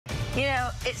You know,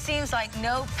 it seems like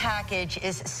no package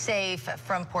is safe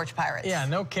from porch pirates. Yeah,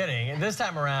 no kidding. This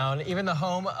time around, even the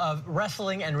home of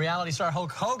wrestling and reality star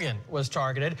Hulk Hogan was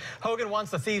targeted. Hogan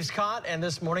wants the thieves caught, and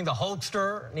this morning the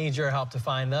Hulkster needs your help to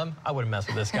find them. I wouldn't mess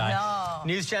with this guy. No.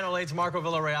 News Channel 8's Marco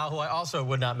Villarreal, who I also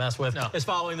would not mess with, is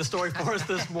following the story for us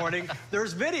this morning.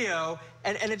 There's video,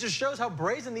 and it just shows how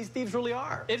brazen these thieves really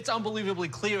are. It's unbelievably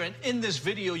clear, and in this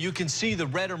video, you can see the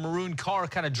red or maroon car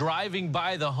kind of driving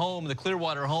by the home, the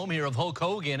Clearwater home here of Hulk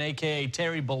Hogan, a.k.a.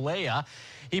 Terry Bollea.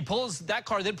 That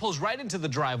car then pulls right into the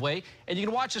driveway, and you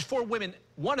can watch as four women,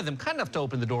 one of them kind enough to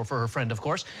open the door for her friend, of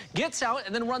course, gets out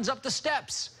and then runs up the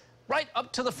steps, right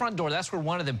up to the front door. That's where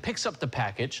one of them picks up the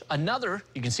package. Another,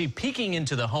 you can see peeking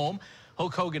into the home.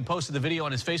 Hulk Hogan posted the video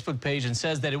on his Facebook page and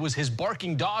says that it was his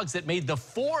barking dogs that made the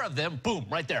four of them, boom,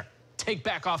 right there, take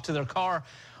back off to their car.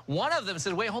 One of them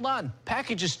said, wait, hold on,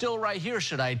 package is still right here.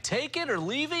 Should I take it or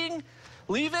leave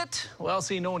it? Well,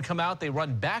 see no one come out. They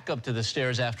run back up to the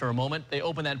stairs after a moment. They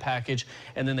open that package,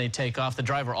 and then they take off. The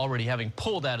driver already having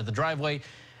pulled out of the driveway.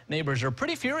 Neighbors are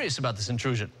pretty furious about this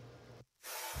intrusion.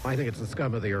 I think it's the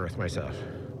scum of the earth myself.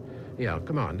 Yeah,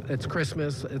 come on. It's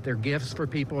Christmas. They're gifts for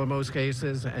people in most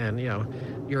cases, and, you know,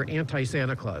 you're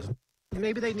anti-Santa Claus.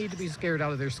 Maybe they need to be scared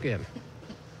out of their skin.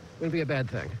 Wouldn't be a bad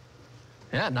thing.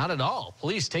 Yeah, not at all.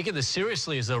 Police taking this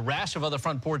seriously as a rash of other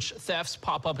front porch thefts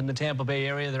pop up in the Tampa Bay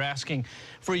area. They're asking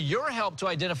for your help to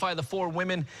identify the four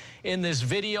women in this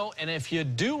video. And if you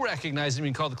do recognize them,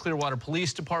 you can call the Clearwater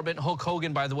Police Department. Hulk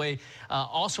Hogan, by the way,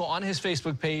 also on his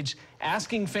Facebook page,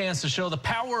 asking fans to show the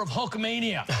power of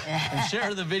Hulkamania and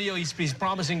share the video. He's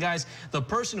promising, guys, the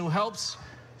person who helps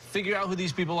figure out who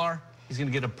these people are, he's going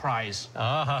to get a prize.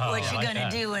 What you going to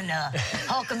do when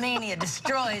Hulkamania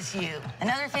destroys you?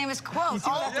 Another famous quote. You see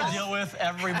what I have to deal with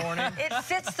every morning? It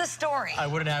fits the story. I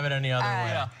wouldn't have it any other way.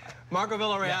 Yeah. Marco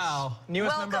Villarreal,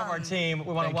 newest member of our team.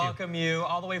 We want to welcome you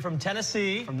all the way from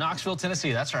Tennessee. From Knoxville,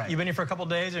 Tennessee, that's right. You've been here for a couple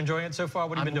days, enjoying it so far.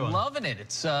 What have you been doing? I'm loving it.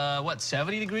 It's, what,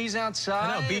 70 degrees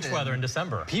outside? I know, beach weather in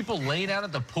December. People laying out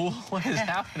at the pool. What is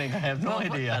happening? I have no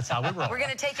idea. That's how we roll. We're going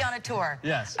to take you on a tour.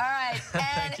 Yes. All right. And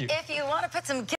Thank you. if you want to put some